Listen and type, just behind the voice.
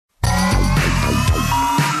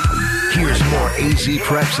AZ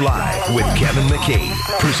Preps Live with Kevin McCabe.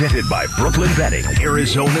 Presented by Brooklyn Betting,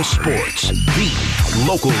 Arizona Sports, the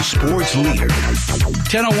local sports leader.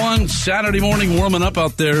 10:01 Saturday morning, warming up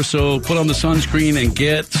out there, so put on the sunscreen and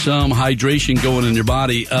get some hydration going in your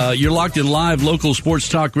body. You're locked in live local sports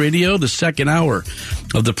talk radio, the second hour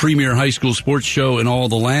of the premier high school sports show in all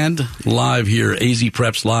the land. Live here, AZ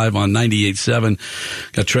Preps Live on 98.7.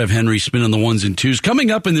 Got Trev Henry spinning the ones and twos. Coming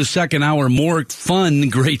up in this second hour, more fun,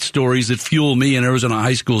 great stories that fuel me in Arizona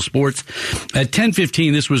high school sports. At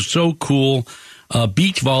 10:15, this was so cool.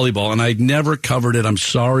 Beach volleyball, and I'd never covered it. I'm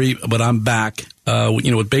sorry, but I'm back.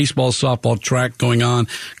 With baseball, softball, track going on,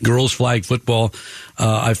 girls flag football.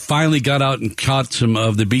 I finally got out and caught some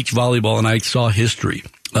of the beach volleyball, and I saw history.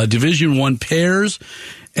 Division I pairs,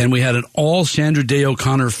 and we had an all Sandra Day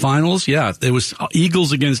O'Connor finals. Yeah, it was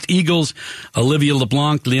Eagles against Eagles. Olivia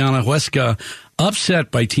LeBlanc, Liana Huesca, upset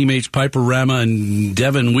by teammates Piper Rama and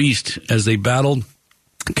Devin Wiest as they battled.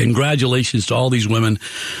 Congratulations to all these women.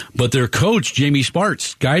 But their coach, Jamey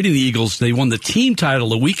Spartz, guiding the Eagles, they won the team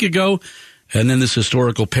title a week ago. And then this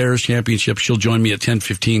historical pairs championship. She'll join me at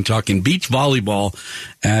 10:15 talking beach volleyball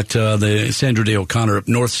at the Sandra Day O'Connor up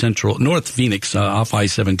North Phoenix off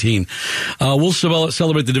I-17. We'll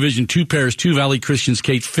celebrate the Division II pairs, Two Valley Christians,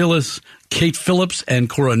 Kate Phillips and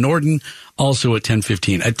Cora Norden, also at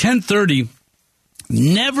 10:15. At 10:30,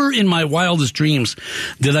 never in my wildest dreams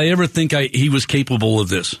did I ever think he was capable of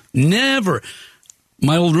this. Never.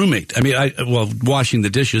 My old roommate, washing the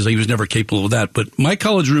dishes, he was never capable of that. But my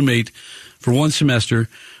college roommate, for one semester,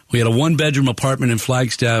 we had a one-bedroom apartment in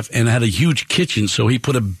Flagstaff and had a huge kitchen, so he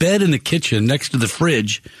put a bed in the kitchen next to the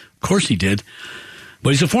fridge. Of course he did.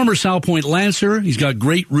 But he's a former Salpointe Lancer. He's got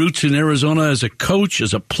great roots in Arizona as a coach,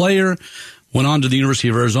 as a player. Went on to the University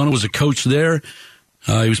of Arizona, was a coach there.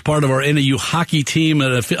 He was part of our NAU hockey team,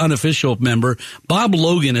 an unofficial member. Bob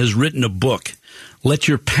Logan has written a book, Let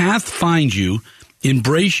Your Path Find You,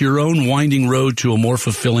 Embrace Your Own Winding Road to a More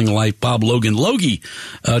Fulfilling Life. Bob Logan. Logie,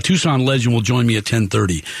 Tucson legend, will join me at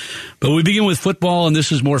 10:30. But we begin with football, and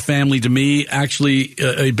this is more family to me. Actually,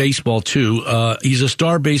 baseball, too. He's a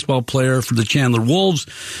star baseball player for the Chandler Wolves,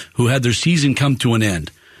 who had their season come to an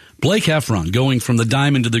end. Blake Heffron, going from the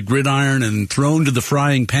diamond to the gridiron and thrown to the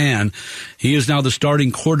frying pan. He is now the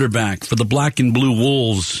starting quarterback for the Black and Blue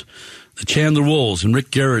Wolves, the Chandler Wolves, and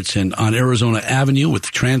Rick Garrettson on Arizona Avenue with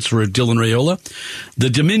the transfer of Dylan Raiola.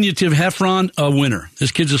 The diminutive Heffron, a winner.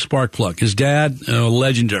 This kid's a spark plug. His dad,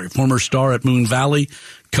 legendary, former star at Moon Valley,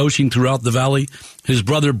 coaching throughout the valley. His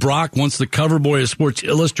brother Brock, once the cover boy of Sports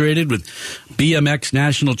Illustrated with BMX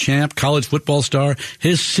national champ, college football star.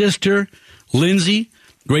 His sister, Lindsay,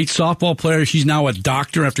 great softball player. She's now a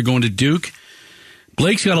doctor after going to Duke.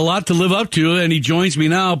 Blake's got a lot to live up to, and he joins me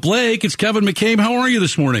now. Blake, it's Kevin McCabe. How are you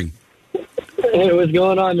this morning? Hey, what's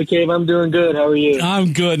going on, McCabe? I'm doing good. How are you?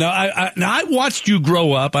 I'm good. Now, I watched you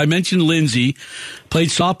grow up. I mentioned Lindsay. Played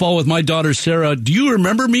softball with my daughter, Sarah. Do you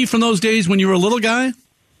remember me from those days when you were a little guy?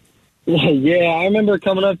 Yeah, I remember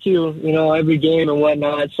coming up to you, every game and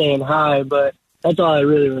whatnot, saying hi, but that's all I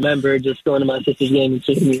really remember, just going to my sister's game and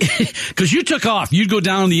seeing you. Because you took off. You'd go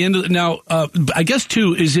down the end of it. Now, I guess,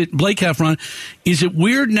 too, is it, Blake Heffron, is it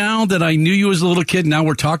weird now that I knew you as a little kid, now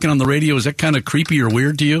we're talking on the radio? Is that kind of creepy or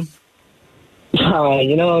weird to you?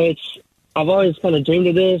 I've always kind of dreamed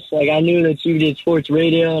of this. Like, I knew that you did sports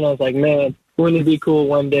radio, and I was like, man, wouldn't it be cool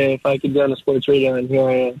one day if I could be on the sports radio, and here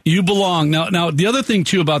I am. You belong. Now, the other thing,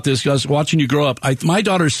 too, about this, I was watching you grow up. My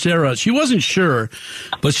daughter, Sarah, she wasn't sure,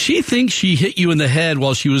 but she thinks she hit you in the head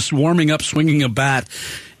while she was warming up, swinging a bat.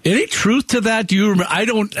 Any truth to that? Do you remember? I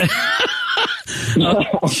don't.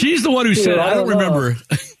 She's the one who said it. I don't remember.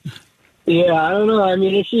 Yeah, I don't know. I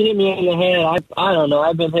mean, if she hit me in the head, I don't know.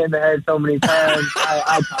 I've been hit in the head so many times,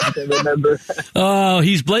 I can't remember. Oh,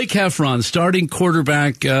 he's Blake Heffron, starting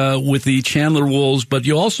quarterback with the Chandler Wolves, but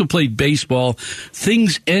you also played baseball.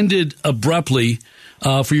 Things ended abruptly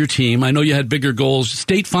for your team. I know you had bigger goals.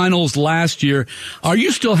 State finals last year. Are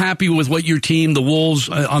you still happy with what your team, the Wolves,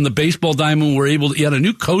 on the baseball diamond, were able to? You had a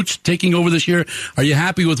new coach taking over this year. Are you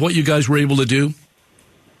happy with what you guys were able to do?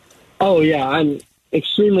 Oh, yeah, I'm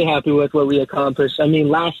extremely happy with what we accomplished. I mean,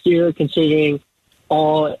 last year, considering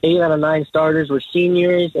all 8 out of 9 starters were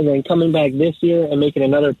seniors, and then coming back this year and making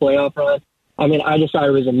another playoff run, I mean, I just thought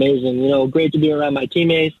it was amazing. Great to be around my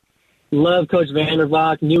teammates. Love Coach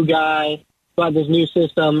Vandervlock, new guy, got this new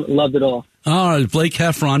system, loved it all. All right, Blake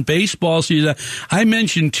Heffron, baseball. So I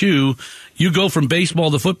mentioned, too, you go from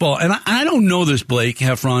baseball to football, and I don't know this, Blake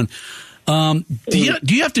Heffron. Do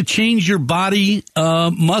you have to change your body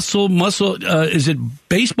muscle? Is it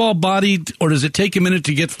baseball body, or does it take a minute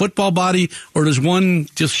to get football body, or does one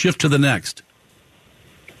just shift to the next?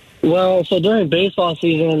 Well, so during baseball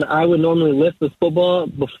season, I would normally lift with football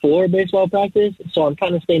before baseball practice, so I'm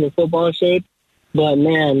kind of staying in football shape. But,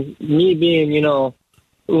 man, me being,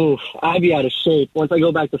 I'd be out of shape. Once I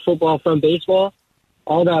go back to football from baseball,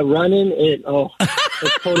 all that running, it's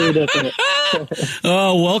totally different.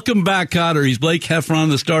 Oh, welcome back, Cotter. He's Blake Heffron,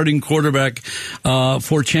 the starting quarterback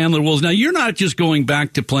for Chandler Wolves. Now, you're not just going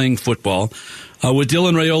back to playing football. With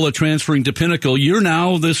Dylan Raiola transferring to Pinnacle, you're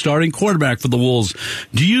now the starting quarterback for the Wolves.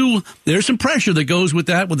 There's some pressure that goes with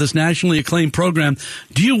that, with this nationally acclaimed program.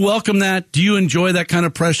 Do you welcome that? Do you enjoy that kind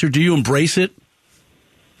of pressure? Do you embrace it?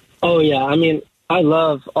 Oh, yeah. I mean, I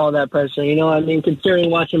love all that pressure. Considering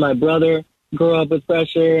watching my brother grow up with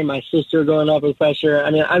pressure, my sister growing up with pressure. I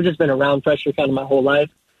mean, I've just been around pressure kind of my whole life.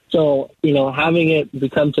 So, having it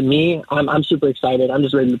become to me, I'm super excited. I'm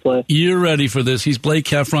just ready to play. You're ready for this. He's Blake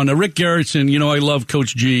Heffron. Now, Rick Garrettson, I love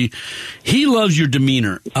Coach G. He loves your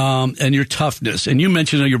demeanor and your toughness. And you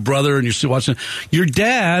mentioned your brother and your watching. Your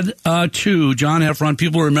dad, too, John Heffron,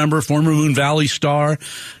 people remember, former Moon Valley star.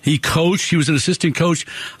 He coached. He was an assistant coach.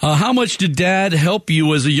 How much did Dad help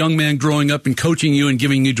you as a young man growing up and coaching you and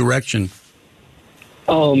giving you direction?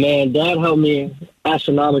 Oh, man, Dad helped me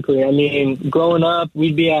astronomically. I mean, growing up,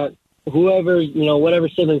 we'd be at whatever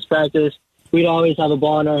siblings practice. We'd always have a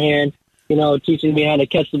ball in our hand, teaching me how to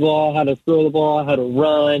catch the ball, how to throw the ball, how to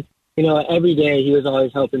run. Every day he was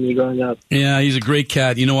always helping me growing up. Yeah, he's a great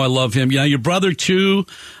cat. I love him. Your brother, too,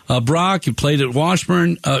 Brock, who played at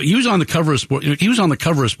Washburn, he was on the cover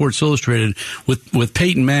of Sports Illustrated with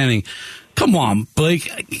Peyton Manning. Come on, Blake.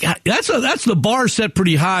 That's the bar set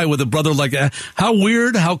pretty high with a brother like that. How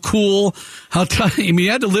weird, how cool, how tough. I mean, you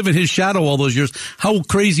had to live in his shadow all those years. How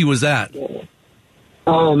crazy was that?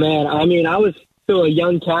 Oh, man. I mean, I was still a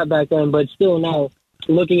young cat back then, but still now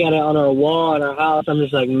looking at it on our wall in our house, I'm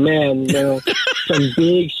just like, man, some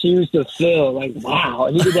big shoes to fill. Like, wow.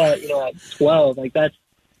 And he did that, at 12. Like,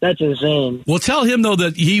 that's insane. Well, tell him, though,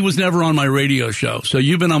 that he was never on my radio show. So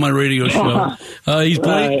you've been on my radio show. He's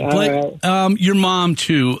Blake. Right. Your mom,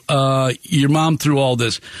 too. Your mom through all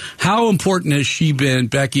this. How important has she been,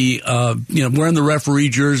 Becky, wearing the referee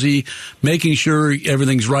jersey, making sure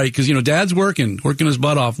everything's right? Because, Dad's working his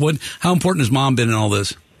butt off. How important has Mom been in all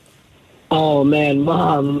this? Oh, man,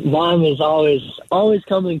 Mom is always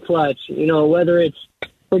coming clutch. Whether it's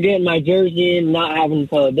forgetting my jersey and not having to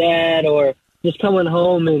tell Dad, or just coming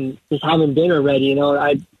home and just having dinner ready,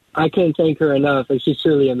 I couldn't thank her enough. She's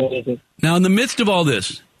truly amazing. Now, in the midst of all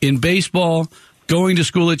this, in baseball, going to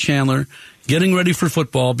school at Chandler, getting ready for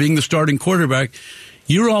football, being the starting quarterback,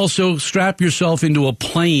 you also strap yourself into a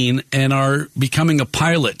plane and are becoming a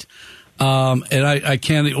pilot. And I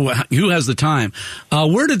can't, who has the time?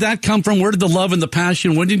 Where did that come from? Where did the love and the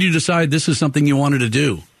passion? When did you decide this is something you wanted to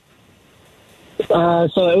do?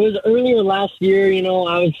 So it was earlier last year,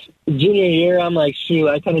 I was junior year. I'm like, shoot,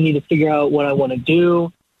 I kind of need to figure out what I want to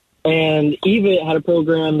do. And EVIT had a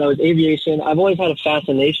program that was aviation. I've always had a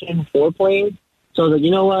fascination for planes. So I was like,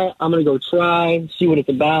 you know what? I'm going to go try, see what it's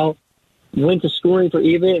about. Went to schooling for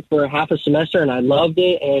EVIT for half a semester, and I loved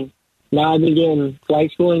it. And now I've been getting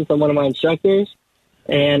flight schooling from one of my instructors,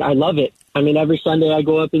 and I love it. I mean, every Sunday I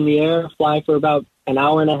go up in the air, fly for about an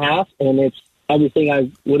hour and a half, and it's everything I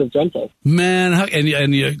would have dreamt of. Man,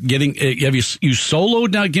 and you're getting, have you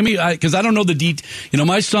soloed now? Give me, because I don't know the detail.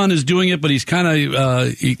 My son is doing it, but he's kind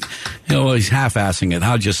of, he's half-assing it.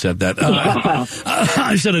 I just said that.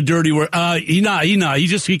 I said a dirty word. He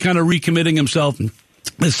kind of recommitting himself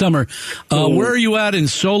this summer. Where are you at in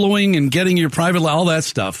soloing and getting your private, all that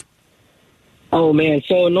stuff? Oh, man.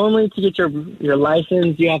 So normally to get your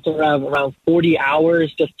license, you have to have around 40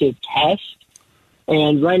 hours just to test.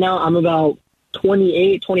 And right now I'm about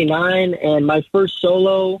 28, 29, and my first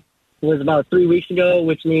solo was about 3 weeks ago,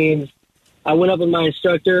 which means I went up with my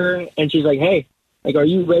instructor, and she's like, hey, are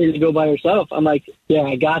you ready to go by yourself? I'm like, yeah,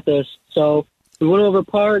 I got this. So we went over,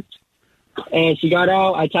 parked, and she got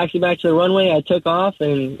out. I taxied back to the runway. I took off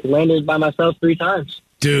and landed by myself 3 times.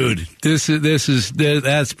 Dude,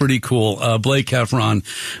 that's pretty cool. Blake Heffron,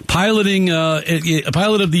 piloting, a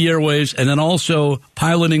pilot of the airwaves, and then also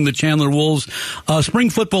piloting the Chandler Wolves.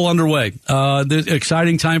 Spring football underway.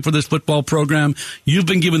 Exciting time for this football program. You've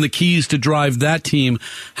been given the keys to drive that team.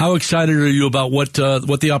 How excited are you about what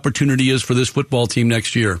the opportunity is for this football team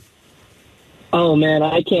next year? Oh man,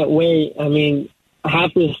 I can't wait. I mean,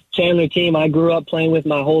 half this Chandler team I grew up playing with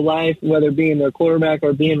my whole life, whether being their quarterback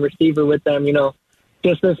or being receiver with them,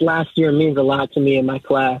 just this last year means a lot to me in my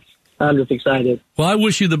class. I'm just excited. Well, I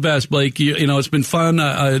wish you the best, Blake. It's been fun.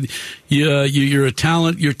 You're a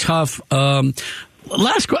talent. You're tough. I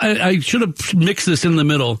should have mixed this in the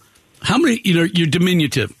middle. How many, you're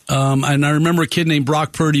diminutive. And I remember a kid named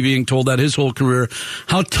Brock Purdy being told that his whole career.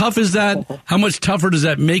 How tough is that? How much tougher does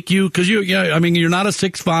that make you? Because you're not a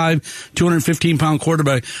 6'5", 215-pound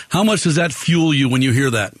quarterback. How much does that fuel you when you hear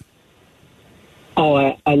that? Oh,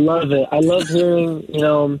 I love it. I love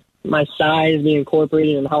hearing, my size being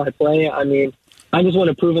incorporated in how I play. I mean, I just want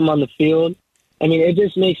to prove them on the field. I mean, it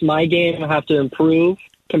just makes my game have to improve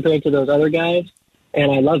compared to those other guys. And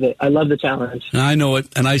I love it. I love the challenge. I know it,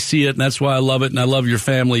 and I see it, and that's why I love it, and I love your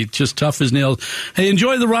family. Just tough as nails. Hey,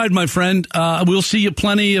 enjoy the ride, my friend. We'll see you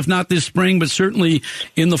plenty, if not this spring, but certainly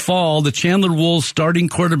in the fall. The Chandler Wolves starting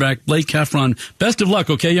quarterback, Blake Heffron. Best of luck,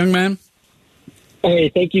 okay, young man? Hey,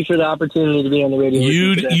 thank you for the opportunity to be on the radio.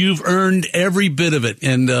 You've earned every bit of it.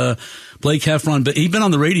 And Blake Heffron, but he'd been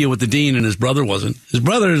on the radio with the Dean, and his brother wasn't. His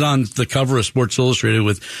brother is on the cover of Sports Illustrated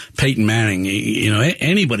with Peyton Manning.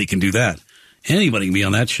 Anybody can do that. Anybody can be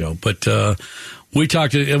on that show. But we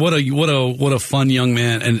talked to what a fun young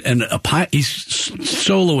man, and he's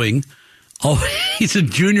soloing. Oh, he's a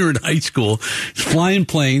junior in high school. He's flying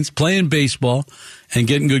planes, playing baseball, and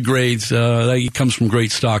getting good grades. He comes from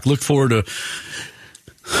great stock. Look forward to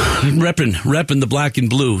repping the black and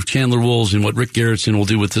blue Chandler Wolves and what Rick Garrettson will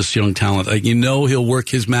do with this young talent. He'll work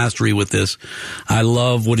his mastery with this. I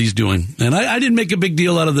love what he's doing. And I didn't make a big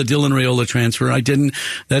deal out of the Dylan Raiola transfer. I didn't.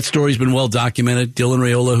 That story's been well documented. Dylan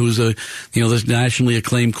Raiola, who's this nationally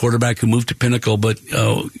acclaimed quarterback who moved to Pinnacle. But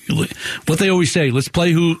what they always say, let's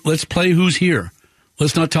play who's here.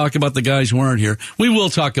 Let's not talk about the guys who aren't here. We will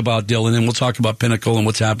talk about Dylan, and we'll talk about Pinnacle and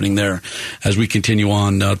what's happening there as we continue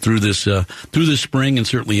on through this spring and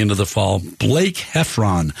certainly into the fall. Blake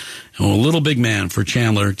Heffron, a little big man for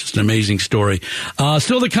Chandler. Just an amazing story.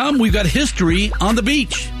 Still to come, we've got history on the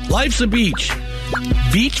beach. Life's a beach.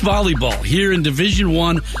 Beach volleyball here in Division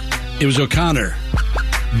I. It was O'Connor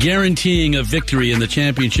guaranteeing a victory in the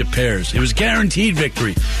championship pairs. It was guaranteed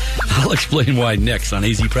victory. I'll explain why next on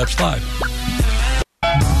AZ Preps Live.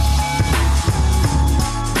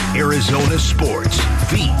 Arizona Sports,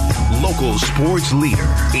 the local sports leader.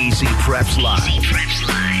 AZ Preps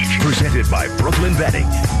Live. Presented by Brooklyn Betting.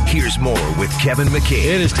 Here's more with Kevin McCabe.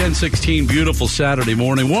 It is 10:16, beautiful Saturday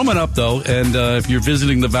morning. Warming up, though, and if you're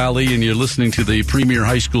visiting the Valley and you're listening to the premier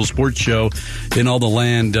high school sports show in all the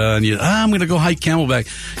land, and I'm going to go hike Camelback,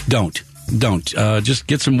 don't. Just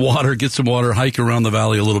get some water, hike around the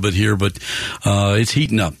Valley a little bit here, but it's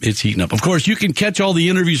heating up. Of course, you can catch all the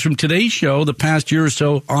interviews from today's show, the past year or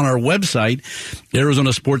so, on our website,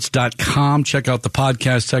 ArizonaSports.com. Check out the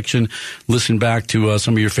podcast section. Listen back to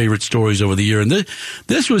some of your favorite stories over the year. And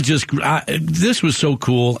this was so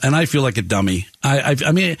cool, and I feel like a dummy.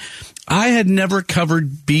 I mean, I had never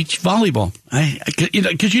covered beach volleyball.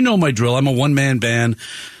 Because you know my drill. I'm a one-man band.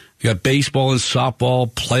 We got baseball and softball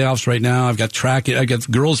playoffs right now. I've got track. I got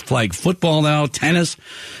girls flag football now, tennis.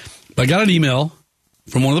 But I got an email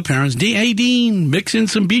from one of the parents. Hey, Dean, mix in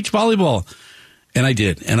some beach volleyball. And I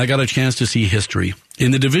did. And I got a chance to see history.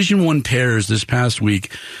 In the Division I pairs this past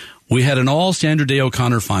week, we had an all Sandra Day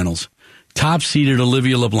O'Connor finals. Top-seeded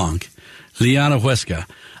Olivia LeBlanc, Liana Huesca,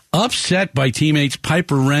 upset by teammates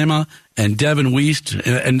Piper Rama and Devin Wiest.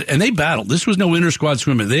 And they battled. This was no inter-squad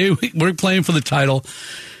swimming. They were playing for the title.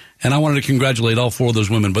 And I wanted to congratulate all four of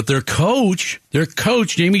those women. But their coach,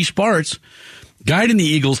 Jamey Spartz, guiding the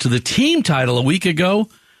Eagles to the team title a week ago.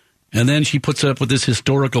 And then she puts up with this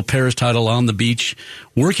historical Paris title on the beach,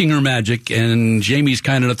 working her magic. And Jamie's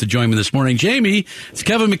kind enough to join me this morning. Jamie, it's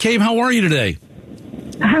Kevin McCabe. How are you today?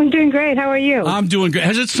 I'm doing great. How are you? I'm doing great.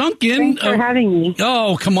 Has it sunk in? Thanks for having me.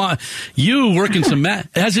 Oh, come on. You working some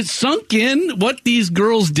math. Has it sunk in what these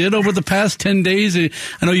girls did over the past 10 days? I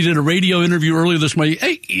know you did a radio interview earlier this morning.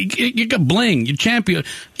 Hey, you got bling. You champion.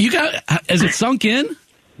 Has it sunk in?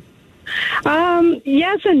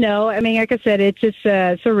 Yes and no. I mean, like I said, it's just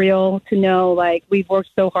surreal to know, like, we've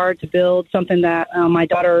worked so hard to build something that my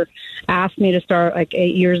daughter asked me to start like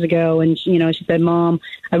 8 years ago. And, she said, Mom,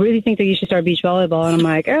 I really think that you should start beach volleyball. And I'm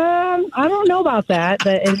like, I don't know about that.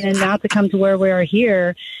 But and then now to come to where we are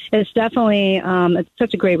here, it's definitely it's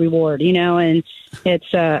such a great reward, and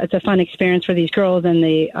it's a fun experience for these girls and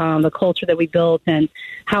the culture that we built and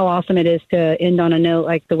how awesome it is to end on a note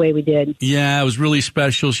like the way we did. Yeah, it was really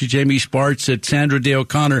special. She's Jamey Spartz at Sandra Day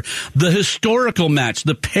O'Connor. The historical match,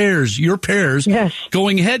 the pairs, your pairs, yes,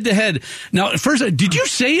 going head to head. Now, first, did you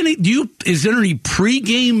say any? Is there any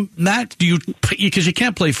pregame match? Because you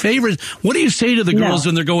can't play favorites. What do you say to the girls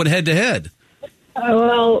when they're going head to head?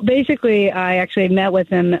 Well, basically, I actually met with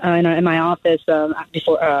him in my office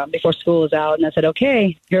before school was out, and I said,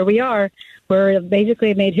 "Okay, here we are. We're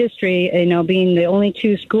basically made history, being the only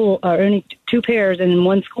only two pairs in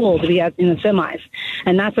one school to be in the semis,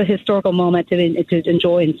 and that's a historical moment to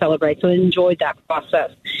enjoy and celebrate. So I enjoyed that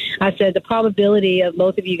process." I said the probability of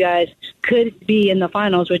both of you guys could be in the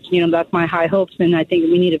finals, which that's my high hopes, and I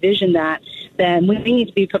think we need to vision that. Then we need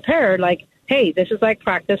to be prepared, like, hey, this is like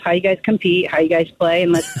practice, how you guys compete, how you guys play,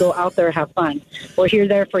 and let's go out there and have fun. We're here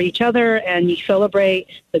there for each other, and you celebrate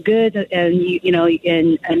the good,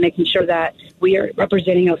 and and making sure that we are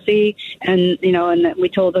representing OC, and and we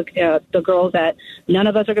told the girls that none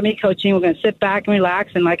of us are going to be coaching. We're going to sit back and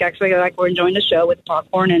relax, and like we're enjoying the show with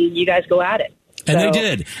popcorn, and you guys go at it. And they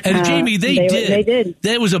did. And Jamey, they did. They did.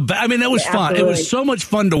 That was that was fun. Absolutely. It was so much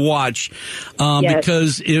fun to watch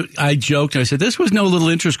because I joked. I said, this was no little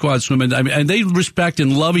inter-squad swimming. I mean, and they respect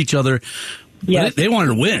and love each other. Yes. They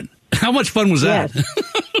wanted to win. How much fun was that? Yes.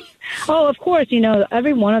 Oh, of course.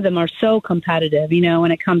 Every one of them are so competitive,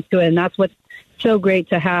 when it comes to it. And that's what's so great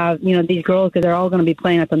to have, these girls, because they're all going to be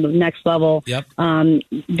playing at the next level. Yep.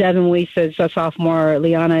 Devin Weiss is a sophomore.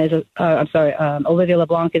 Olivia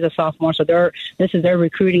LeBlanc is a sophomore. So this is their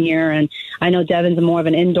recruiting year. And I know Devin's more of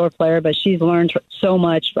an indoor player, but she's learned so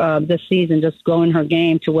much this season, just growing her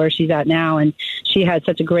game to where she's at now. And she had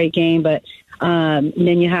such a great game. But and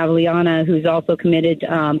then you have Liana, who's also committed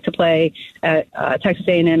to play at Texas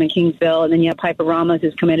A&M in Kingsville. And then you have Piper Ramos,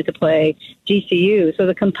 who's committed to play GCU. So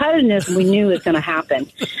the competitiveness we knew was going to happen.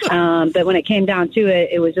 But when it came down to it,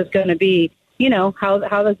 it was just going to be, how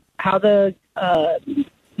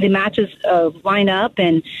the matches line up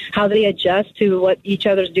and how they adjust to what each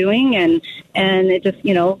other's doing. And it just,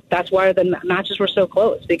 that's why the matches were so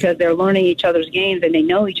close, because they're learning each other's games and they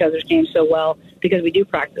know each other's games so well because we do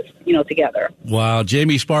practice, together. Wow.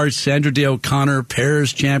 Jamey Spartz, Sandra Day O'Connor,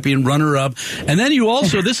 pairs champion, runner-up. And then you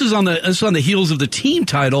also, this is on the heels of the team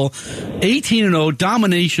title, 18-0,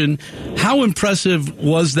 domination. How impressive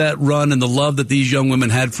was that run and the love that these young women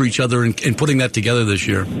had for each other in putting that together this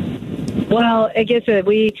year? Well, I guess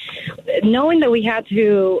knowing that we had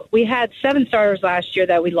 7 starters last year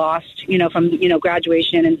that we lost, from,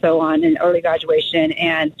 graduation and so on, and early graduation.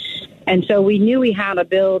 And so we knew we had to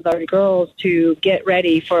build our girls to get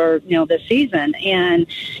ready for, this season. And,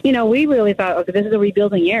 we really thought, okay, this is a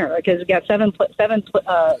rebuilding year, because we got seven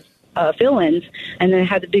fill-ins, and then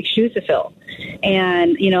had the big shoes to fill.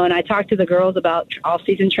 And, and I talked to the girls about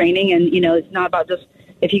off-season training, and, it's not about just,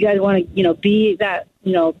 if you guys want to,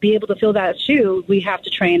 be able to fill that shoe, we have to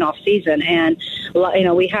train off season. And,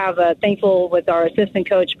 we have thankful with our assistant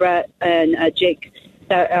coach, Brett, and Jake,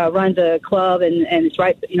 that runs a club, and it's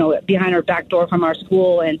right, behind our back door from our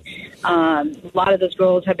school. And a lot of those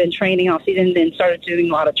girls have been training off season and started doing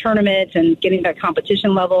a lot of tournaments and getting that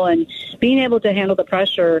competition level and being able to handle the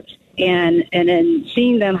pressure, and then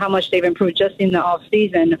seeing them, how much they've improved just in the off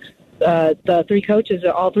season. The 3 coaches,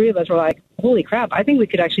 all 3 of us were like, holy crap, I think we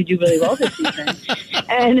could actually do really well this season.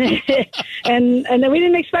 and then we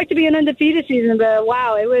didn't expect to be an undefeated season, but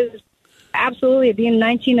wow, it was absolutely, being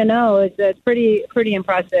 19-0, it's pretty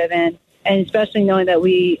impressive. And especially knowing that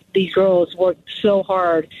these girls worked so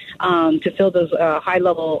hard to fill those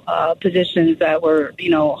high-level positions that were,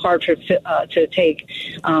 hard to take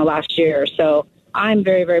last year. So I'm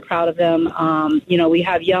very, very proud of them. We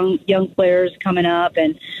have young players coming up,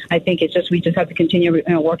 and I think we just have to continue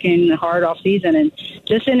working hard off season. And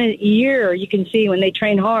just in a year, you can see when they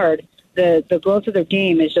train hard, the growth of their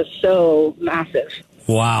game is just so massive.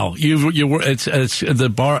 Wow, it's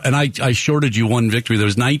the bar, and I shorted you one victory. There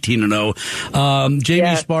was 19-0.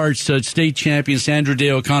 Jamey Spartz, state champion, Sandra Day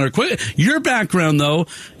O'Connor. Your background, though,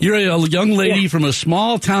 you're a young lady from a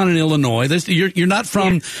small town in Illinois. You're not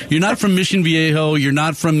from Mission Viejo. You're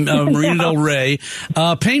not from Marina Del Rey.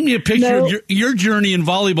 Paint me a picture of your journey in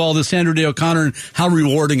volleyball to Sandra Day O'Connor and how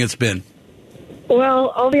rewarding it's been.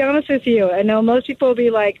 Well, I'll be honest with you. I know most people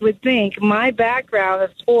would think my background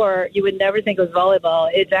of sport, you would never think it was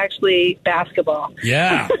volleyball. It's actually basketball.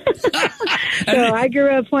 Yeah. So I grew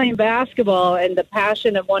up playing basketball, and the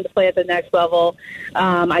passion of wanting to play at the next level.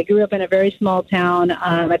 I grew up in a very small town.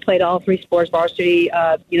 I played all 3 sports, varsity,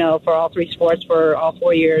 for all 3 sports for all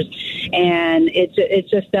 4 years. And it's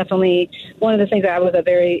just definitely one of the things that I was a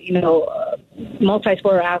very,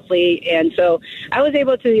 multi-sport athlete. And so I was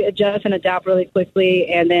able to adjust and adapt really quickly,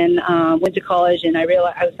 and then went to college, and I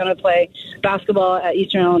realized I was going to play basketball at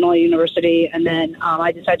Eastern Illinois University. And then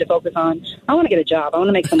I decided to focus on, I want to get a job. I want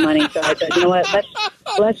to make some money. So I said, you know what,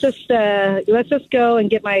 let's just go and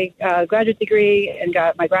get my graduate degree, and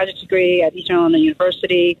got my graduate degree at Eastern Illinois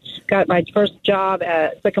University. Got my first job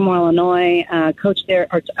at Sycamore, Illinois. Coached there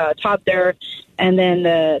or taught there, and then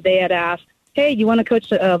they had asked, hey, you want to coach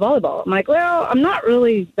volleyball? I'm like, well, I'm not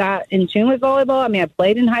really that in tune with volleyball. I mean, I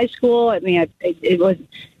played in high school. I mean, it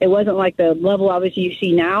wasn't like the level obviously you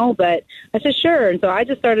see now, but I said, sure. And so I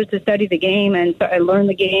just started to study the game and learn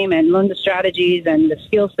the game and learn the strategies and the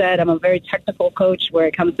skill set. I'm a very technical coach where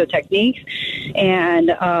it comes to techniques. And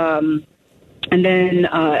then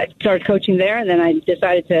I started coaching there, and then I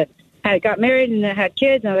decided to I got married and I had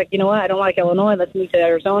kids, and I was like, you know what, I don't like Illinois, let's move to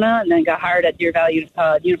Arizona, and then got hired at Deer Valley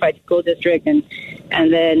Unified School District, and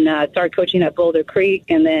then started coaching at Boulder Creek,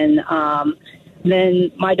 and then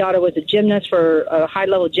my daughter was a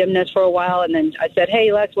high-level gymnast for a while, and then I said,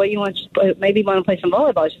 hey, Lex, what do you want? Maybe you want to play some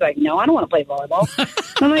volleyball? She's like, no, I don't want to play volleyball.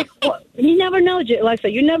 I'm like, well, you never know, Alexa.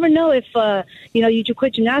 You never know if, you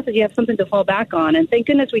quit gymnastics, you have something to fall back on, and thank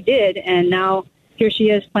goodness we did, and now here she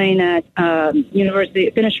is playing at university,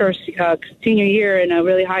 finished her senior year in a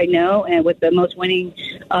really high note, and with the most winning,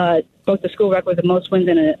 broke the school record with the most wins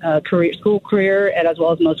in a school career, and as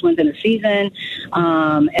well as most wins in a season.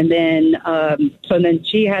 And then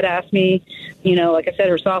she had asked me, like I said,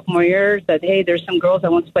 her sophomore year, said, hey, there's some girls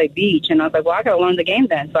that want to play beach. And I was like, well, I got to learn the game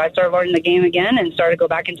then. So I started learning the game again and started to go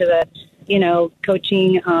back into the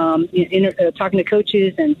coaching, talking to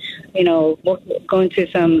coaches and, going to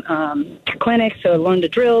some clinics to learn the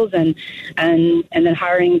drills and then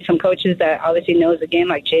hiring some coaches that obviously knows the game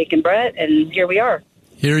like Jake and Brett. And here we are.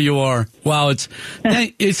 Here you are. Wow, and the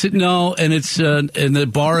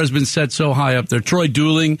bar has been set so high up there. Troy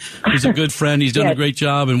Dooling, who's a good friend, he's done a great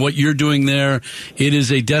job, and what you're doing there, it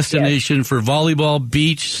is a destination for volleyball,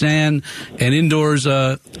 beach, sand, and indoors.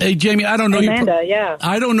 Hey, Jamie, I don't know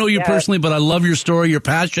I don't know you personally, but I love your story, your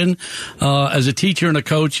passion as a teacher and a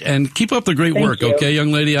coach, and keep up the great work, okay,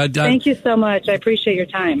 young lady? Thank you so much. I appreciate your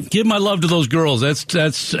time. Give my love to those girls. That's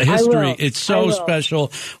history. It's so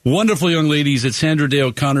special. Wonderful young ladies at Sandra Day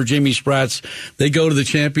O'Connor, Jamey Spartz. They go to the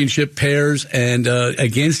championship pairs and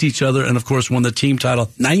against each other, and of course won the team title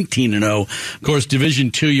 19-0. Of course,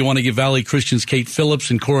 Division II, you want to give Valley Christian's Kate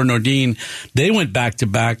Phillips and Cora Nordine. They went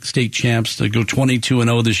back-to-back state champs to go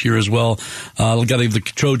 22-0 this year as well. Got to give the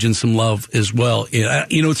Trojans some love as well.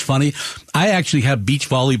 It's funny. I actually have beach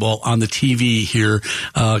volleyball on the TV here.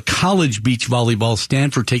 College beach volleyball,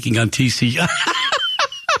 Stanford taking on TCU.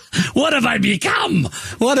 What have I become?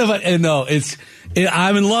 What have I? No,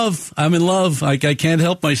 I'm in love. I can't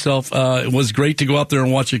help myself. It was great to go out there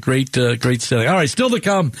and watch a great setting. All right, still to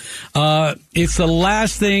come. It's the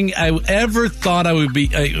last thing I ever thought I would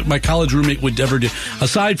be. My college roommate would ever do,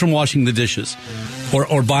 aside from washing the dishes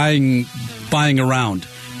or buying around.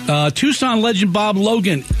 Tucson legend Bob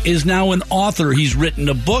Logan is now an author. He's written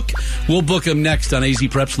a book. We'll book him next on AZ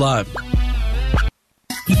Preps Live.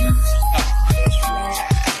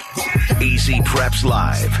 AZ Preps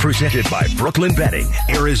Live, presented by Brooklyn Betting,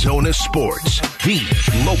 Arizona Sports, the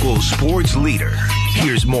local sports leader.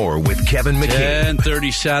 Here's more with Kevin McCabe.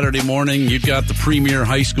 10:30 Saturday morning. You've got the premier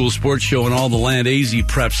high school sports show in all the land, AZ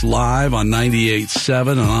Preps Live on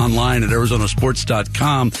 98.7 and online at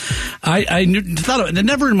arizonasports.com. I thought,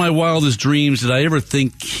 never in my wildest dreams did I ever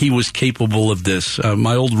think he was capable of this.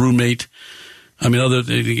 My old roommate, other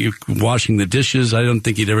washing the dishes, I don't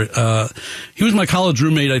think he'd ever. He was my college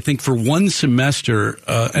roommate, I think, for one semester,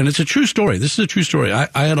 and it's a true story. This is a true story. I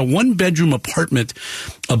had a one-bedroom apartment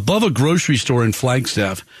above a grocery store in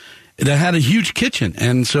Flagstaff that had a huge kitchen,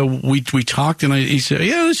 and so we talked, and he said,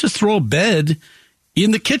 "Yeah, let's just throw a bed in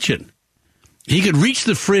the kitchen." He could reach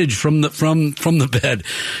the fridge from the bed.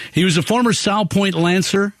 He was a former Salpointe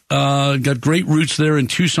Lancer, got great roots there in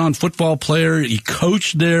Tucson, football player. He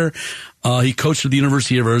coached there. He coached at the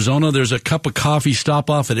University of Arizona. There's a cup of coffee stop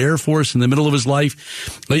off at Air Force in the middle of his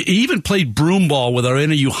life. He even played broomball with our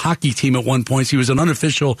NAU hockey team at one point. He was an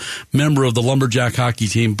unofficial member of the Lumberjack hockey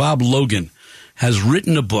team. Bob Logan has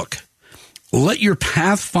written a book, Let Your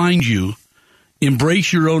Path Find You.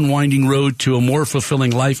 Embrace your own winding road to a more fulfilling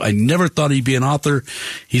life. I never thought he'd be an author.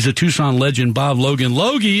 He's a Tucson legend, Bob Logan.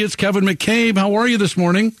 Logie, it's Kevin McCabe. How are you this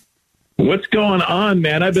morning? What's going on,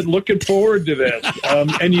 man? I've been looking forward to this.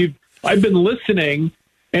 I've been listening,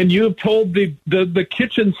 and you have told the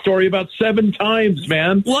kitchen story about 7 times,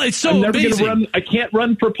 man. Well, it's so I'm never amazing. Gonna run. I can't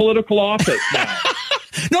run for political office now.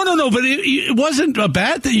 No, but it wasn't a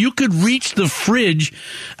bad thing. You could reach the fridge,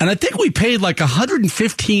 and I think we paid like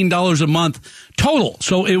 $115 a month total.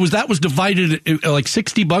 So that was divided like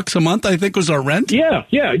 $60 a month, I think was our rent. Yeah.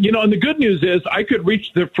 And the good news is I could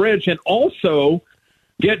reach the fridge and also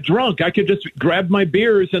get drunk. I could just grab my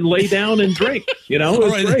beers and lay down and drink. It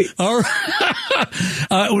was great. All right.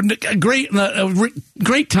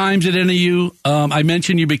 Great times at NAU. I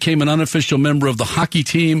mentioned you became an unofficial member of the hockey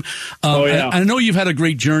team. I know you've had a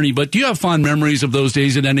great journey, but do you have fond memories of those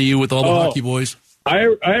days at NAU with all the hockey boys? I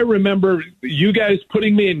remember you guys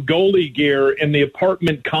putting me in goalie gear in the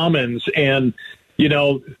apartment commons and,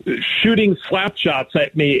 shooting slap shots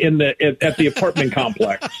at me at the apartment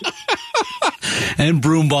complex. And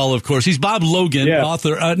broomball, of course. He's Bob Logan,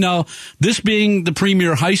 author. Now, this being the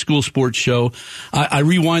premier high school sports show, I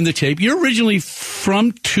rewind the tape. You're originally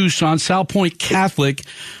from Tucson, Salpointe Catholic.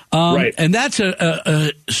 Right. And that's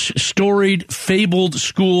a storied, fabled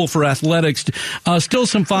school for athletics. Still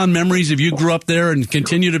some fond memories of you grew up there and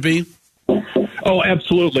continue to be? Oh,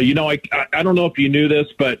 absolutely. I don't know if you knew this,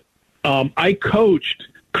 but I coached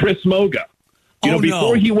Chris Moga.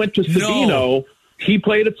 Before he went to Sabino, he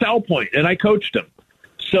played at Salpointe, and I coached him.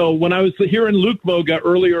 So when I was hearing Luke Moga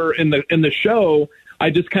earlier in the show, I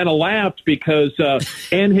just kind of laughed because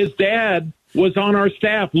and his dad was on our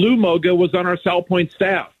staff. Lou Moga was on our Salpointe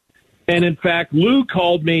staff. And in fact, Lou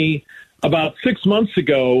called me about 6 months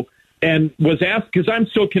ago and was asked, because I'm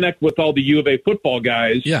still connected with all the U of A football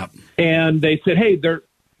guys. Yeah. And they said, hey, they're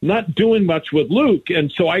not doing much with Luke.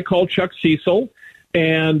 And so I called Chuck Cecil,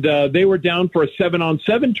 and they were down for a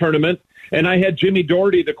 7-on-7 tournament. And I had Jimmy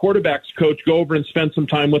Doherty, the quarterback's coach, go over and spend some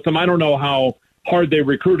time with him. I don't know how hard they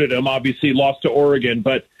recruited him. Obviously lost to Oregon.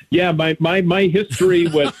 But, yeah, my history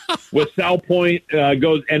with Salpointe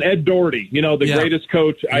goes – and Ed Doherty, the greatest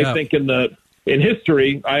coach, I think, in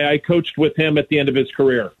history. I coached with him at the end of his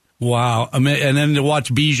career. Wow. And then to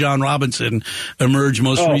watch Bijan Robinson emerge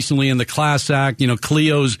most recently in the class act,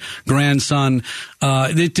 Cleo's grandson.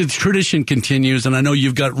 The tradition continues, and I know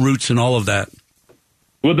you've got roots in all of that.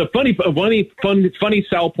 Well, the funny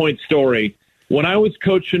Salpointe story, when I was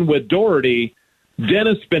coaching with Doherty,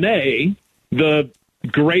 Dennis Benet, the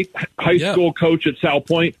great high school coach at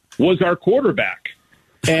Salpointe, was our quarterback.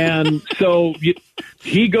 And so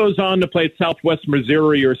he goes on to play at Southwest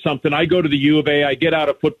Missouri or something. I go to the U of A. I get out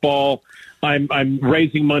of football. I'm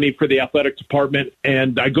raising money for the athletic department,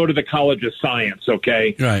 and I go to the College of Science,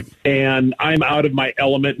 okay? Right. And I'm out of my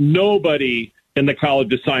element. Nobody in the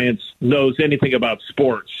College of Science knows anything about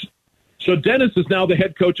sports. So Dennis is now the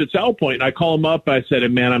head coach at Salpointe, and I call him up. I said,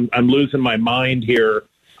 man, I'm losing my mind here.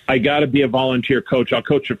 I got to be a volunteer coach. I'll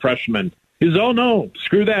coach a freshman. He says, oh, no,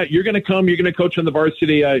 screw that. You're going to come. You're going to coach on the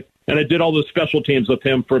varsity. And I did all the special teams with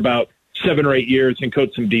him for about 7 or 8 years and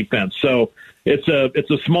coached some defense. So it's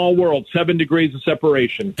a small world, 7 degrees of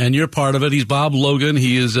separation. And you're part of it. He's Bob Logan.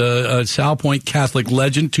 He is a Salpointe Catholic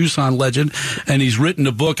legend, Tucson legend, and he's written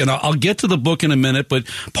a book. And I'll get to the book in a minute, but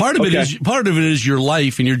part of it is your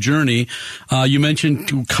life and your journey. You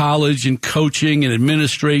mentioned college and coaching and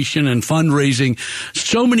administration and fundraising.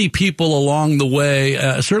 So many people along the way,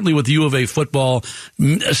 certainly with U of A football.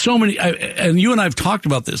 So many, and you and I have talked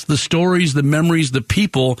about this: the stories, the memories, the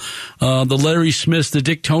people, the Larry Smiths, the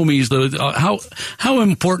Dick Tomeys, How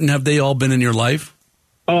important have they all been in your life?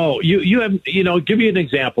 Oh, you have, give you an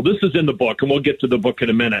example. This is in the book, and we'll get to the book in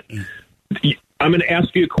a minute. I'm going to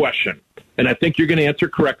ask you a question, and I think you're going to answer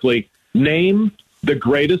correctly. Name the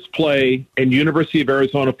greatest play in University of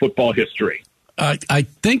Arizona football history. I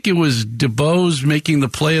think it was DeBose making the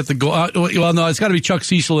play at the goal. Well, no, it's got to be Chuck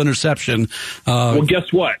Cecil interception. Well,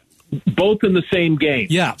 guess what? Both in the same game.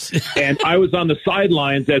 Yeah. And I was on the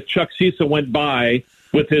sidelines as Chuck Cecil went by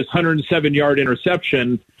with his 107-yard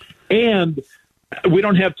interception. And we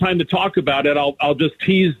don't have time to talk about it. I'll just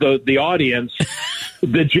tease the audience.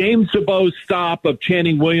 The James DeBose stop of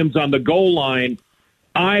Channing Williams on the goal line,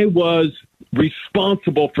 I was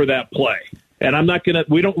responsible for that play. And I'm not going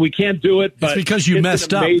to, we can't do it, but it's because you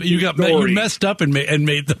messed up. You messed up and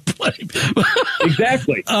made the play.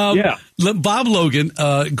 Exactly. Yeah. Bob Logan,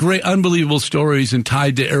 great, unbelievable stories and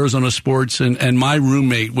tied to Arizona sports and my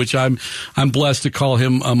roommate, which I'm blessed to call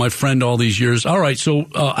him my friend all these years. All right. So,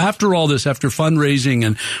 after all this, after fundraising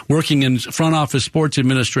and working in front office sports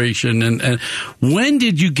administration and when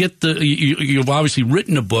did you get you've obviously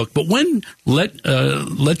written a book, but when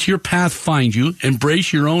let your path find you,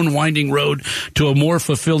 embrace your own winding road to a more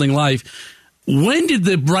fulfilling life. When did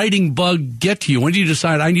the writing bug get to you? When did you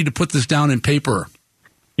decide I need to put this down in paper?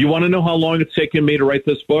 You want to know how long it's taken me to write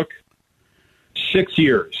this book? 6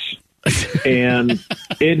 years. And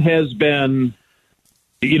it has been,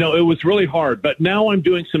 it was really hard. But now I'm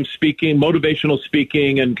doing some speaking, motivational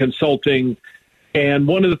speaking and consulting. And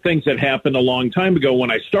one of the things that happened a long time ago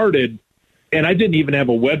when I started, and I didn't even have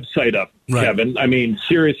a website up, right, Kevin. I mean,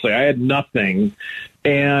 seriously, I had nothing.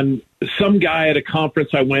 And some guy at a conference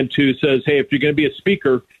I went to says, hey, if you're going to be a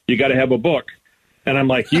speaker, you got to have a book. And I'm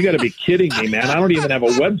like, you got to be kidding me, man. I don't even have a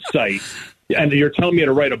website. And you're telling me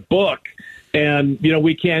to write a book. And,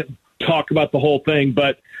 we can't talk about the whole thing.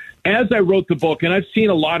 But as I wrote the book, and I've seen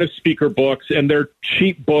a lot of speaker books, and they're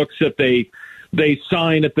cheap books that they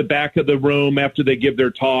sign at the back of the room after they give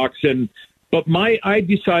their talks. But I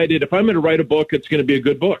decided if I'm going to write a book, it's going to be a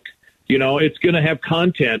good book. It's going to have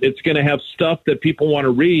content. It's going to have stuff that people want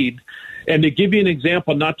to read. And to give you an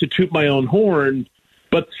example, not to toot my own horn,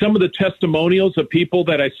 but some of the testimonials of people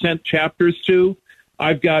that I sent chapters to,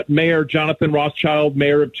 I've got Mayor Jonathan Rothschild,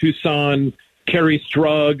 Mayor of Tucson, Kerry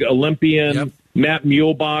Strug, Olympian, yep. Matt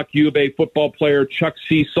Muehlbach, U of A football player, Chuck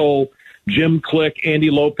Cecil, Jim Click, Andy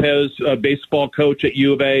Lopez, baseball coach at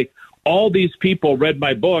U of A. All these people read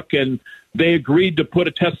my book, and they agreed to put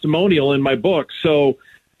a testimonial in my book. So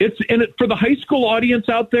it's in it for the high school audience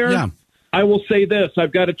out there. Yeah. I will say this.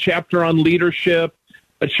 I've got a chapter on leadership,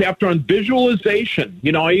 a chapter on visualization.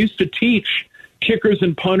 I used to teach kickers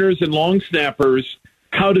and punters and long snappers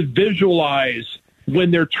how to visualize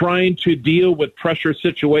when they're trying to deal with pressure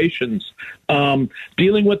situations,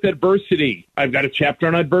 dealing with adversity. I've got a chapter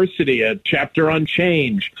on adversity, a chapter on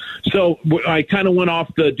change. So I kind of went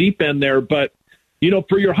off the deep end there, but,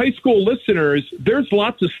 for your high school listeners, there's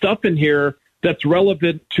lots of stuff in here that's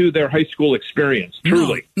relevant to their high school experience,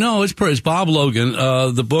 truly. No, it's Bob Logan,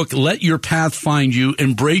 the book, Let Your Path Find You,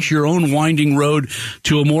 Embrace Your Own Winding Road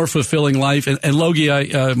to a More Fulfilling Life. And Logie,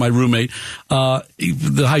 my roommate,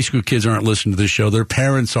 the high school kids aren't listening to this show. Their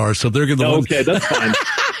parents are, so they're going to... Okay, that's fine.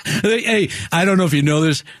 Hey, I don't know if you know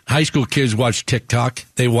this. High school kids watch TikTok.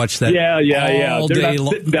 They watch that. Yeah. They're not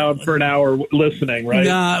sitting down for an hour listening, right?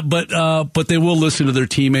 Nah, but they will listen to their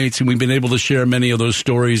teammates, and we've been able to share many of those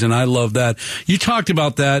stories, and I love that. You talked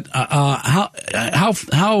about that.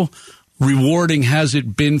 How rewarding has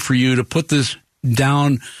it been for you to put this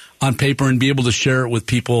down on paper and be able to share it with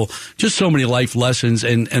people? Just so many life lessons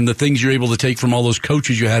and the things you're able to take from all those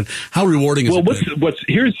coaches you had. How rewarding is it?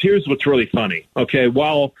 Here's what's really funny. Okay,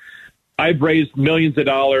 while I've raised millions of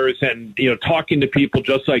dollars and talking to people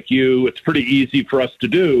just like you, it's pretty easy for us to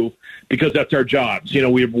do because that's our jobs.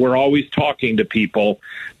 We're always talking to people.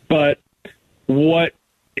 But what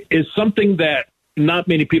is something that not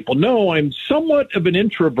many people know, I'm somewhat of an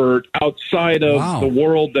introvert outside of the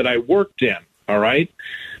world that I worked in. All right.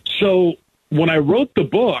 So when I wrote the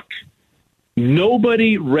book,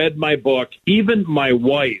 nobody read my book, even my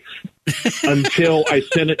wife, until I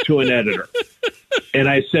sent it to an editor. And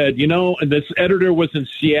I said, and this editor was in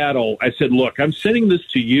Seattle. I said, look, I'm sending this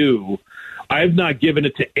to you. I've not given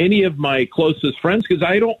it to any of my closest friends because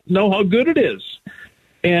I don't know how good it is.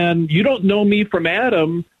 And you don't know me from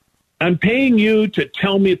Adam. I'm paying you to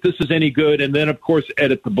tell me if this is any good, and then, of course,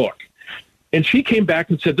 edit the book. And she came back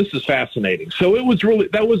and said, this is fascinating. So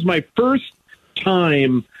that was my first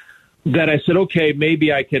time that I said, okay,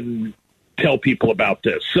 maybe I can tell people about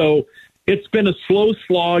this. So it's been a slow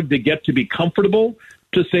slog to get to be comfortable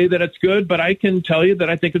to say that it's good, but I can tell you that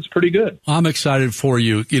I think it's pretty good. I'm excited for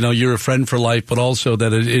you. You're a friend for life, but also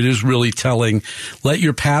that it is really telling. Let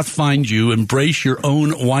your path find you. Embrace your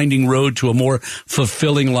own winding road to a more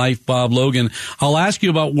fulfilling life, Bob Logan. I'll ask you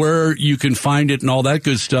about where you can find it and all that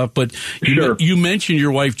good stuff, but sure. You mentioned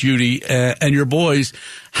your wife, Judy, and your boys.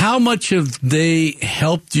 How much have they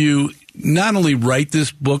helped you not only write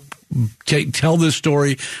this book, tell this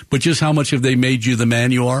story, but just how much have they made you the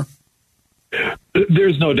man you are?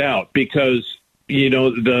 There's no doubt because,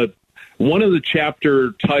 one of the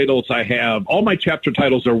chapter titles I have, all my chapter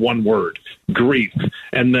titles are one word, grief.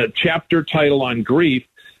 And the chapter title on grief,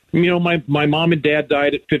 my mom and dad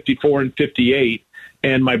died at 54 and 58,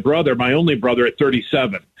 and my only brother at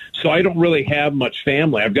 37. So I don't really have much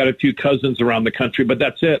family. I've got a few cousins around the country, but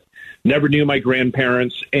that's it. Never knew my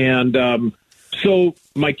grandparents. And so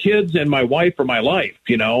my kids and my wife are my life,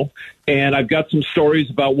 and I've got some stories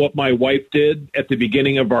about what my wife did at the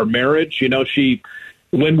beginning of our marriage.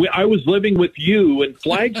 I was living with you in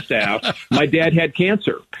Flagstaff, my dad had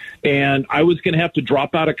cancer, and I was going to have to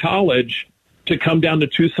drop out of college to come down to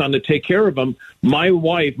Tucson to take care of him. My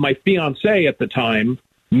wife, my fiance at the time,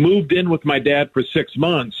 moved in with my dad for 6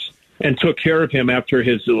 months and took care of him after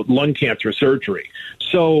his lung cancer surgery.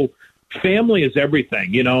 So family is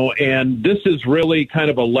everything, and this is really kind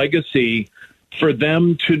of a legacy for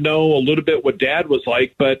them to know a little bit what dad was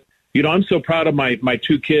like. But I'm so proud of my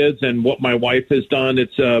two kids and what my wife has done.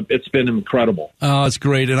 It's been incredible. Oh, it's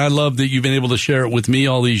great. And I love that you've been able to share it with me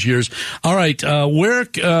all these years. All right.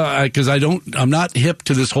 Because I'm not hip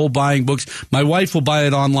to this whole buying books. My wife will buy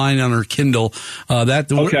it online on her Kindle.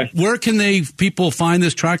 Okay. Where can people find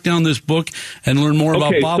this, track down this book and learn more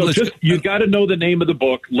about Bob? So you got to know the name of the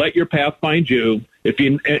book. Let Your Path Find You.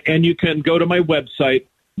 And you can go to my website,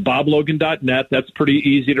 BobLogan.net. That's pretty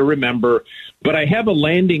easy to remember. But I have a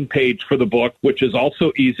landing page for the book, which is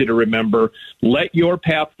also easy to remember,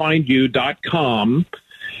 LetYourPathFindYou.com.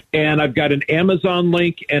 And I've got an Amazon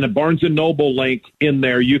link and a Barnes & Noble link in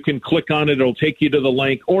there. You can click on it. It'll take you to the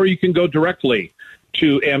link. Or you can go directly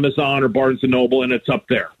to Amazon or Barnes & Noble, and it's up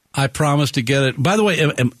there. I promise to get it. By the way,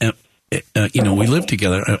 we live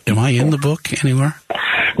together. Am I in the book anywhere?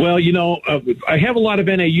 Well, I have a lot of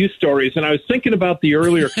NAU stories, and I was thinking about the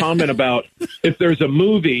earlier comment about if there's a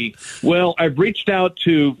movie. Well, I've reached out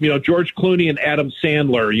to, George Clooney and Adam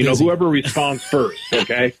Sandler, whoever responds first,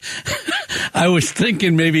 okay? I was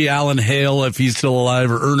thinking maybe Alan Hale, if he's still alive,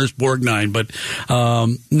 or Ernest Borgnine, but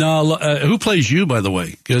no. Who plays you, by the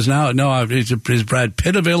way? Because is Brad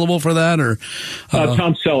Pitt available for that? Or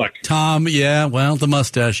Tom Selleck. Tom, yeah, well, the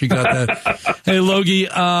mustache, you got that. Hey, Logie,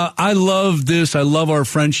 I love this. I love our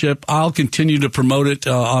friendship. I'll continue to promote it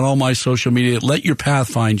on all my social media. Let Your Path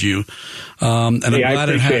Find You. And I'm glad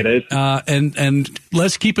I appreciate it. And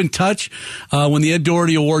let's keep in touch. When the Ed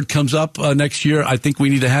Doherty Award comes up next year, I think we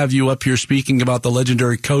need to have you up here speaking about the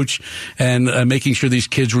legendary coach and making sure these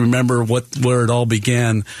kids remember where it all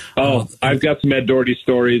began. I've got some Ed Doherty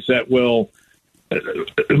stories that will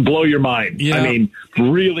blow your mind. Yeah. I mean,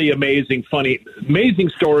 really amazing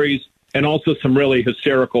stories. And also some really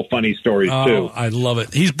hysterical, funny stories, too. I love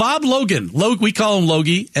it. He's Bob Logan. We call him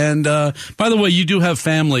Logie. And by the way, you do have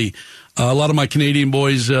family. A lot of my Canadian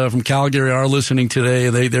boys from Calgary are listening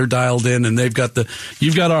today. They're dialed in, and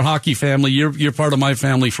you've got our hockey family. You're part of my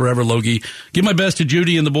family forever, Logie. Give my best to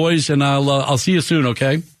Judy and the boys, and I'll see you soon,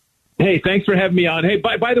 okay? Hey, thanks for having me on. Hey,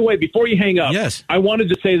 by the way, before you hang up, yes, I wanted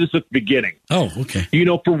to say this at the beginning. Oh, okay.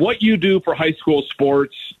 For what you do for high school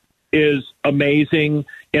sports is amazing.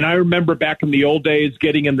 And I remember back in the old days,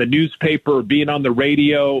 getting in the newspaper or being on the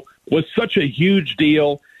radio was such a huge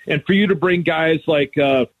deal. And for you to bring guys like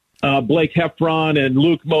Blake Heffron and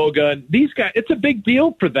Luke Moga, and these guys, it's a big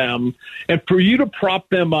deal for them. And for you to prop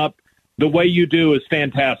them up the way you do is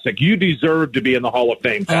fantastic. You deserve to be in the Hall of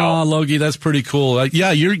Fame, pal. Oh, Logie, that's pretty cool.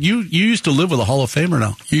 Yeah, you used to live with a Hall of Famer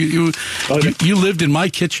now. You lived in my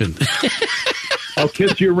kitchen. I'll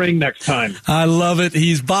kiss your ring next time. I love it.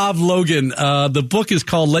 He's Bob Logan. The book is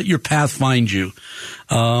called Let Your Path Find You.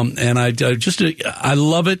 And I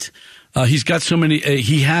love it. He's got so many,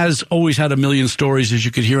 he has always had a million stories, as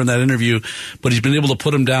you could hear in that interview, but he's been able to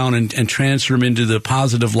put them down and transfer them into the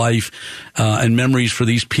positive life, and memories for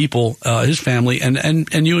these people, his family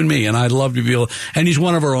and you and me. And I'd love to be able, and he's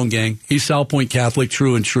one of our own gang. He's Salpointe Catholic,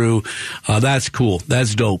 true and true. That's cool.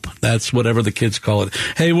 That's dope. That's whatever the kids call it.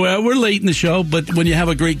 Hey, we're late in the show, but when you have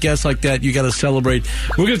a great guest like that, you got to celebrate.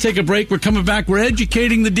 We're going to take a break. We're coming back. We're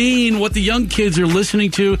educating the dean, what the young kids are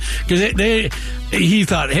listening to, because he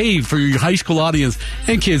thought, hey, for your high school audience,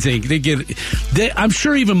 and kids I'm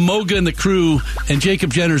sure even Moga and the crew and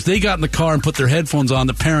Jacob Jenners, they got in the car and put their headphones on.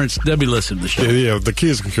 The parents, they'll be listening to the show. Yeah, the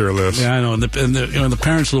kids can care less. Yeah, I know. And the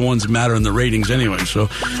parents are the ones that matter in the ratings anyway. So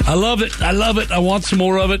I love it. I want some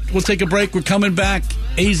more of it. We'll take a break. We're coming back.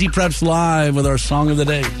 AZ Preps Live with our song of the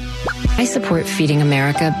day. I support Feeding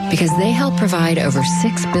America because they help provide over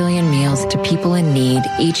 6 billion meals to people in need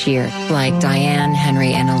each year, like Diane,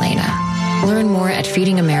 Henry, and Elena. Learn more at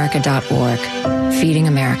feedingamerica.org. Feeding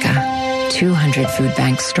America, 200 food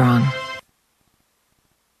banks strong.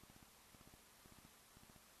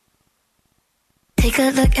 Take a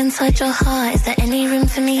look inside your heart. Is there any room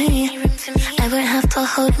for me? I won't have to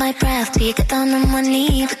hold my breath till you get down on one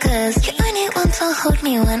knee, because you only want to hold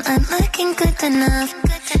me when I'm looking good enough.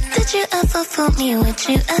 Did you ever fool me? Would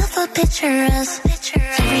you ever picture us?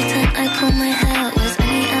 Every time I pull my hair, it was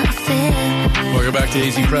only out of fear. Welcome back to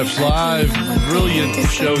AZ Preps Live. Brilliant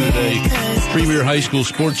show today. Premier high school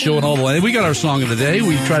sports show and all the land. We got our song of the day.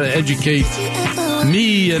 We try to educate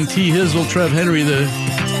me and T. Hizzle, Trev Henry, the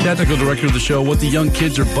technical director of the show, what the young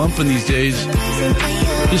kids are bumping these days.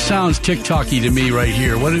 This sounds TikTok-y to me right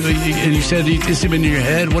here. And you said it's in your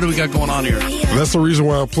head. What do we got going on here? That's the reason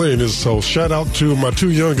why I'm playing this. So shout out to my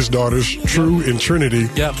two youngest daughters, True and Trinity.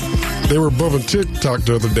 Yep. They were bumping TikTok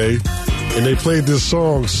the other day, and they played this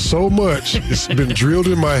song so much, it's been drilled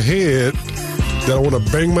in my head that I want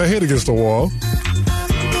to bang my head against the wall.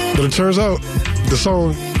 But it turns out the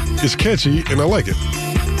song is catchy, and I like it.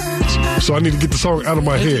 So I need to get the song out of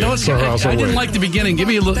my head. I didn't like the beginning. Give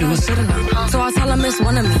me a little. So I tell him it's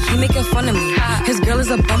one of me. He making fun of me. His girl is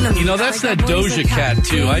a bum to me. You know, that's that Doja Cat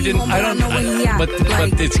too. But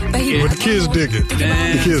it's. But the kids dig it.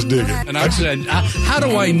 The kids dig it. And I said, how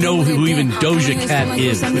do I know who even Doja Cat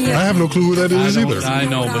is? I have no clue who that is either. I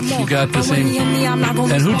know, but you got the same.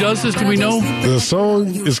 And who does this? Do we know? The song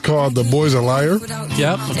is called "The Boy's a Liar."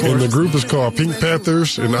 Yep. And the group is called Pink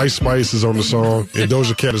Panthers, and Ice Spice is on the song, and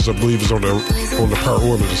Doja Cat is, I believe, is on the part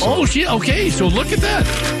one of the song. Oh shit! Okay, so look at that.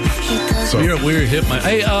 So we're hip, man.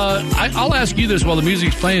 Hey, I'll ask you this while the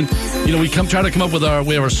music's playing. You know, we try to come up with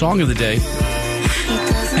our song of the day.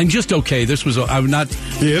 And just okay. This was I'm not.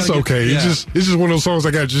 Yeah, it's okay. Yeah. It's just one of those songs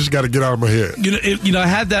I just got to get out of my head. You know, I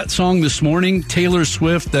had that song this morning. Taylor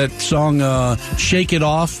Swift, that song "Shake It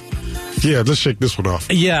Off." Yeah, let's shake this one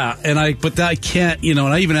off. Yeah, but I can't. You know,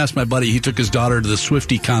 and I even asked my buddy. He took his daughter to the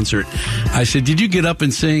Swiftie concert. I said, "Did you get up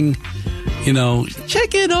and sing? You know,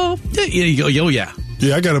 shake it off?" You go, "Oh yeah."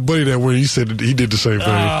 Yeah, I got a buddy that when he said he did the same thing.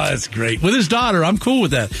 Oh, that's great. With his daughter, I'm cool with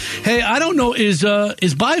that. Hey, I don't know, is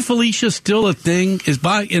Bye Felicia still a thing?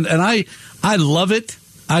 And I love it.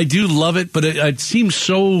 I do love it, but it seems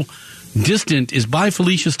so distant. Is Bye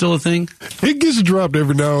Felicia still a thing? It gets dropped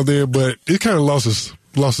every now and then, but it kind of lost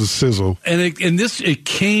its sizzle. And it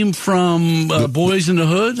came from Boys in the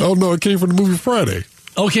Hood? Oh, no, it came from the movie Friday.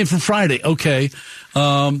 Oh, it came from Friday. Okay.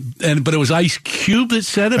 But it was Ice Cube that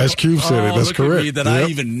said it. Ice Cube said it. That's look correct. At me, that I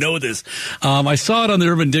even know this. I saw it on the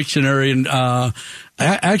Urban Dictionary, and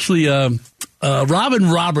actually, Robin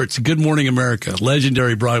Roberts, Good Morning America,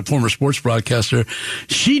 legendary former sports broadcaster,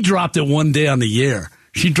 she dropped it one day on the air.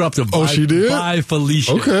 She dropped a "Oh, she did? Bye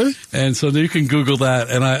Felicia." Okay, and so you can Google that,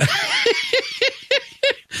 and I.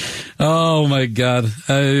 Oh my God!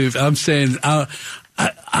 I'm saying.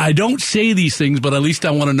 I don't say these things, but at least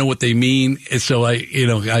I want to know what they mean, so I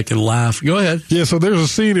can laugh. Go ahead. Yeah, so there's a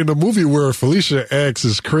scene in the movie where Felicia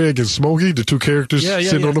asks Craig and Smokey, the two characters,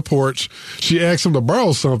 sitting on the porch. She asks him to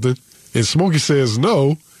borrow something, and Smokey says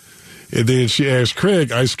no. And then she asks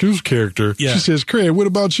Craig, Ice Cube's character. Yeah. She says, "Craig, what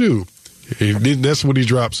about you?" And then that's when he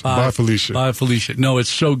drops Bye Felicia. Bye Felicia. No, it's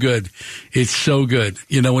so good. It's so good.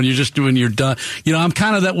 You know, when you're just doing your done. You know, I'm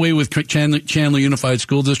kind of that way with Chandler Unified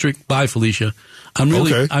School District. Bye Felicia.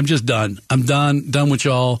 I'm just done. I'm done with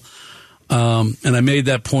y'all. And I made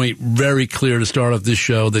that point very clear to start off this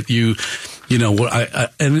show that you know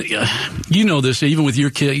what you know this even with your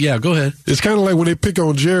kid. Yeah, go ahead. It's kind of like when they pick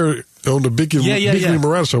on Jared on the Big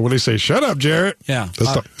Morales show when they say, "Shut up, Jared." Yeah,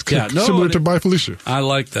 similar to Bye Felicia. I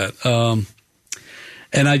like that.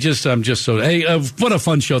 And I'm just so, hey, what a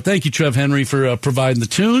fun show. Thank you, Trev Henry, for providing the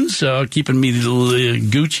tunes, keeping me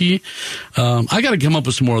Gucci. I got to come up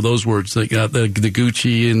with some more of those words, like the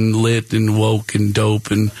Gucci and lit and woke and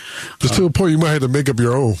dope. And just to a point you might have to make up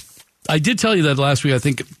your own. I did tell you that last week. I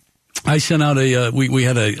think I sent out we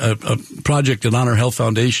had a project at Honor Health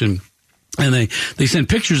Foundation, and they sent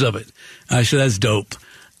pictures of it. I said, "That's dope."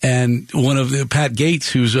 And one of Pat Gates,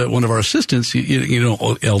 who's one of our assistants,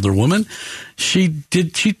 elder woman, she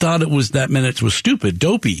thought that meant it was stupid,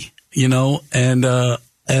 dopey, and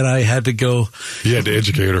I had to go. You had to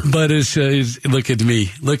educate her. But look at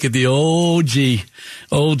me. Look at the old G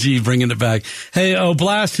bringing it back. Hey,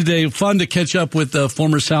 blast today. Fun to catch up with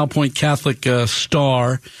former Salpointe Catholic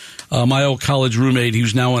star, my old college roommate,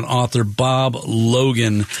 who's now an author, Bob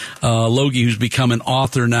Logan. Logie, who's become an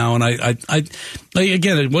author now. And I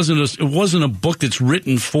again, it wasn't a book that's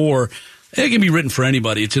written for. It can be written for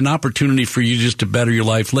anybody. It's an opportunity for you just to better your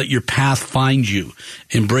life. Let your path find you.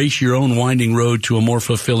 Embrace your own winding road to a more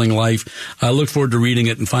fulfilling life. I look forward to reading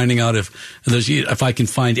it and finding out if I can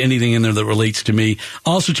find anything in there that relates to me.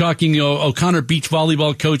 Also talking O'Connor Beach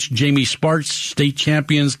volleyball coach Jamey Spartz, state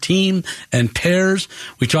champions team and pairs.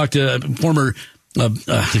 We talked to former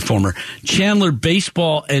Chandler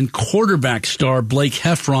baseball and quarterback star Blake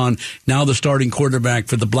Heffron, now the starting quarterback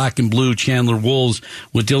for the black and blue Chandler Wolves,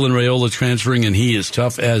 with Dylan Raiola transferring, and he is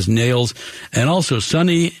tough as nails. And also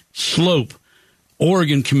Sunny Slope,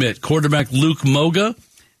 Oregon commit, quarterback Luke Moga,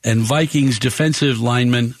 and Vikings defensive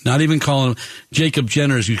lineman, not even calling him, Jacob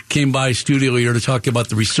Jenners, who came by studio here to talk about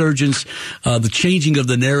the resurgence, the changing of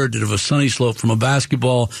the narrative of Sunny Slope from a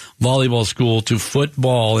basketball, volleyball school to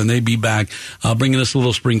football, and they be back bringing us a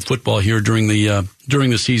little spring football here during the during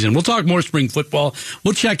the season. We'll talk more spring football.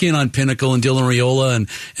 We'll check in on Pinnacle and Dylan Raiola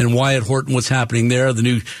and Wyatt Horton, what's happening there, the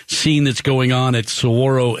new scene that's going on at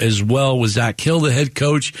Saguaro as well with Zach Hill, the head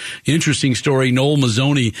coach. Interesting story. Noel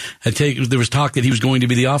Mazzoni there was talk that he was going to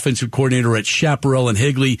be the offensive coordinator at Chaparral and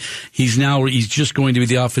Higley. He's just going to be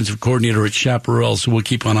the offensive coordinator at Chaparral, so we'll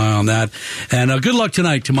keep an eye on that. And good luck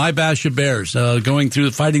tonight to my Basha Bears, fighting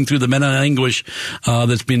through the mental anguish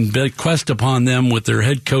that's been bequeathed upon them with their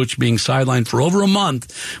head coach being sidelined for over a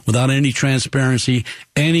month without any transparency,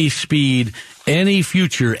 any speed, any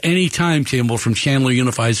future, any timetable from Chandler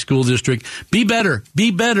Unified School District. Be better.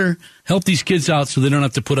 Help these kids out so they don't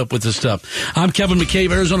have to put up with this stuff. I'm Kevin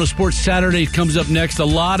McCabe. Arizona Sports Saturday comes up next. A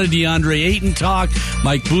lot of DeAndre Ayton talk,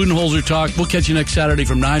 Mike Budenholzer talk. We'll catch you next Saturday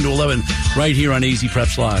from 9 to 11 right here on AZ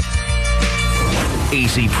Preps Live.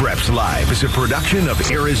 AZ Preps Live is a production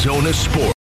of Arizona Sports.